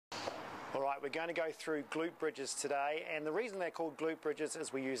Alright, we're going to go through glute bridges today, and the reason they're called glute bridges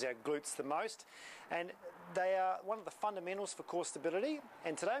is we use our glutes the most, and they are one of the fundamentals for core stability.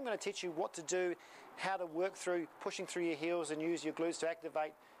 And today I'm going to teach you what to do, how to work through pushing through your heels and use your glutes to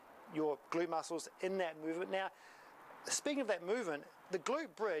activate your glute muscles in that movement. Now, speaking of that movement, the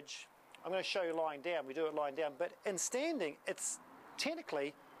glute bridge, I'm going to show you lying down. We do it lying down, but in standing, it's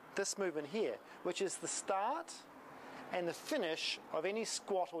technically this movement here, which is the start and the finish of any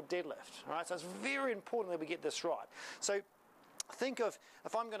squat or deadlift. All right, so it's very important that we get this right. So think of,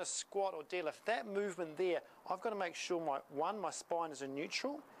 if I'm going to squat or deadlift, that movement there, I've got to make sure my spine is in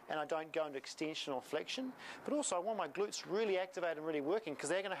neutral and I don't go into extension or flexion, but also I want my glutes really activated and really working because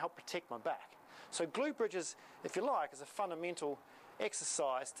they're going to help protect my back. So glute bridges, if you like, is a fundamental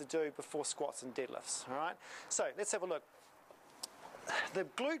exercise to do before squats and deadlifts. All right, so let's have a look. The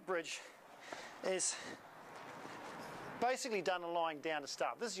glute bridge is basically done lying down to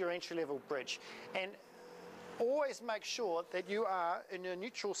start. This is your entry-level bridge, and always make sure that you are in a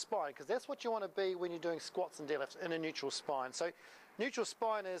neutral spine, because that's what you want to be when you're doing squats and deadlifts, in a neutral spine. So neutral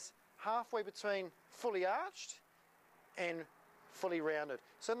spine is halfway between fully arched and fully rounded,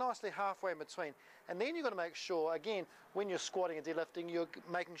 so nicely halfway in between. And then you've got to make sure, again, when you're squatting and deadlifting, you're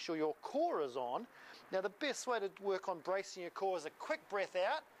making sure your core is on. Now the best way to work on bracing your core is a quick breath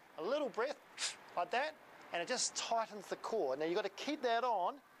out, a little breath like that, and it just tightens the core. Now you've got to keep that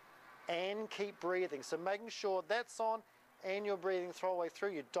on and keep breathing. So making sure that's on and you're breathing the whole way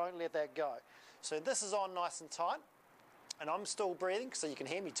through, you don't let that go. So this is on nice and tight, and I'm still breathing so you can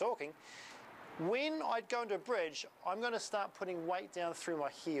hear me talking. When I go into a bridge, I'm going to start putting weight down through my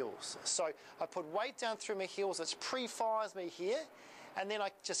heels. So I put weight down through my heels, which pre-fires me here, and then I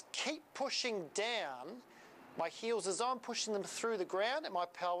just keep pushing down my heels as I'm pushing them through the ground, and my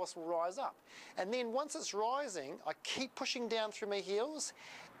pelvis will rise up. And then once it's rising, I keep pushing down through my heels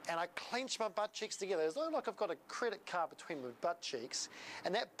and I clench my butt cheeks together as though like I've got a credit card between my butt cheeks,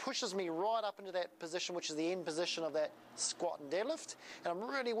 and that pushes me right up into that position, which is the end position of that squat and deadlift. And I'm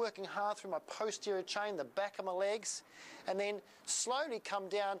really working hard through my posterior chain, the back of my legs, and then slowly come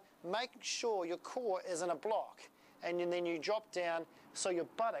down, making sure your core is in a block. And then you drop down so your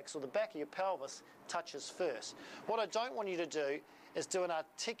buttocks or the back of your pelvis touches first. What I don't want you to do is do an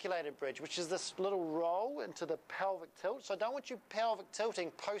articulated bridge, which is this little roll into the pelvic tilt. So I don't want you pelvic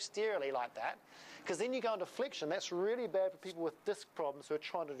tilting posteriorly like that, because then you go into flexion. That's really bad for people with disc problems who are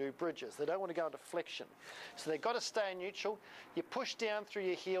trying to do bridges. They don't want to go into flexion. So they've got to stay neutral. You push down through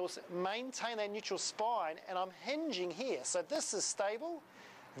your heels, maintain that neutral spine, and I'm hinging here. So this is stable.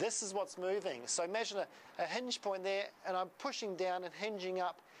 This is what's moving. So imagine a hinge point there, and I'm pushing down and hinging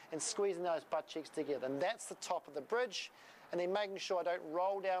up and squeezing those butt cheeks together. And that's the top of the bridge. And then making sure I don't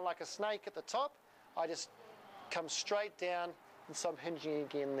roll down like a snake at the top. I just come straight down, and so I'm hinging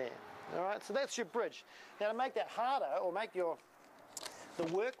again there. All right, so that's your bridge. Now to make that harder, or make the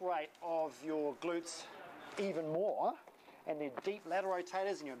work rate of your glutes even more, and their deep lateral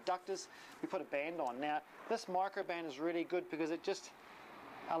rotators and your adductors, we put a band on. Now this micro band is really good because it just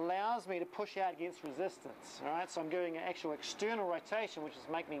allows me to push out against resistance. All right, so I'm doing an actual external rotation, which is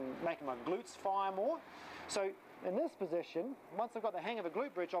making my glutes fire more. So in this position, once I've got the hang of a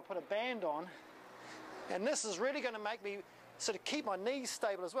glute bridge, I'll put a band on, and this is really going to make me sort of keep my knees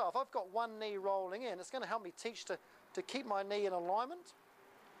stable as well. If I've got one knee rolling in, it's going to help me teach to keep my knee in alignment.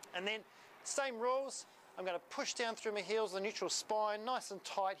 And then same rules, I'm going to push down through my heels, the neutral spine, nice and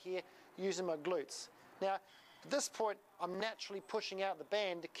tight here, using my glutes. Now at this point, I'm naturally pushing out the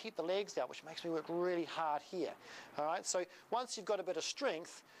band to keep the legs out, which makes me work really hard here. All right, so once you've got a bit of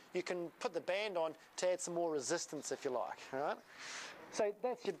strength, you can put the band on to add some more resistance if you like. All right, so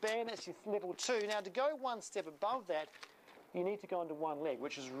that's your band, that's your level 2. Now to go one step above that, you need to go into one leg,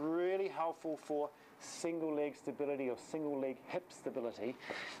 which is really helpful for single leg stability or single leg hip stability.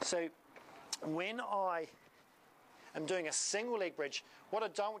 So when I am doing a single leg bridge, what I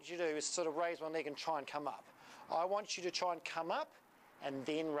don't want you to do is sort of raise one leg and try and come up. I want you to try and come up and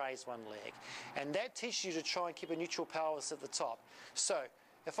then raise one leg. And that teaches you to try and keep a neutral pelvis at the top. So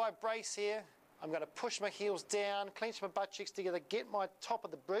if I brace here, I'm going to push my heels down, clench my butt cheeks together, get my top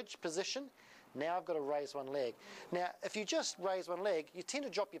of the bridge position. Now I've got to raise one leg. Now if you just raise one leg, you tend to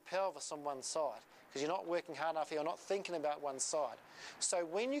drop your pelvis on one side because you're not working hard enough, you're not thinking about one side. So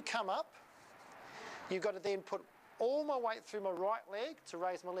when you come up, you've got to then put all my weight through my right leg to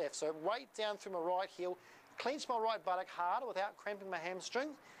raise my left. So weight down through my right heel, clench my right buttock harder without cramping my hamstring,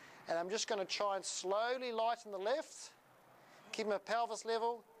 and I'm just going to try and slowly lighten the left, keep my pelvis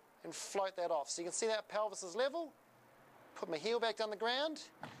level, and float that off. So you can see that pelvis is level, put my heel back down the ground,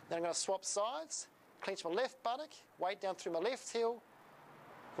 then I'm going to swap sides, clench my left buttock, weight down through my left heel,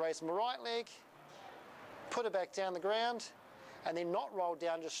 raise my right leg, put it back down the ground, and then not roll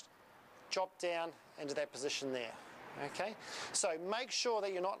down, just drop down into that position there. Okay, so make sure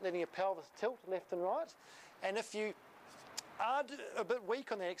that you're not letting your pelvis tilt left and right, and if you are a bit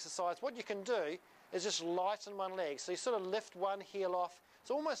weak on the exercise, what you can do is just lighten one leg. So you sort of lift one heel off.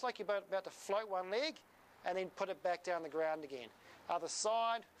 It's almost like you're about to float one leg and then put it back down the ground again. Other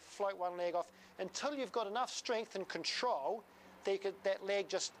side, float one leg off until you've got enough strength and control that, that leg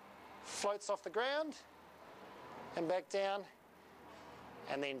just floats off the ground and back down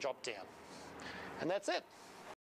and then drop down. And that's it.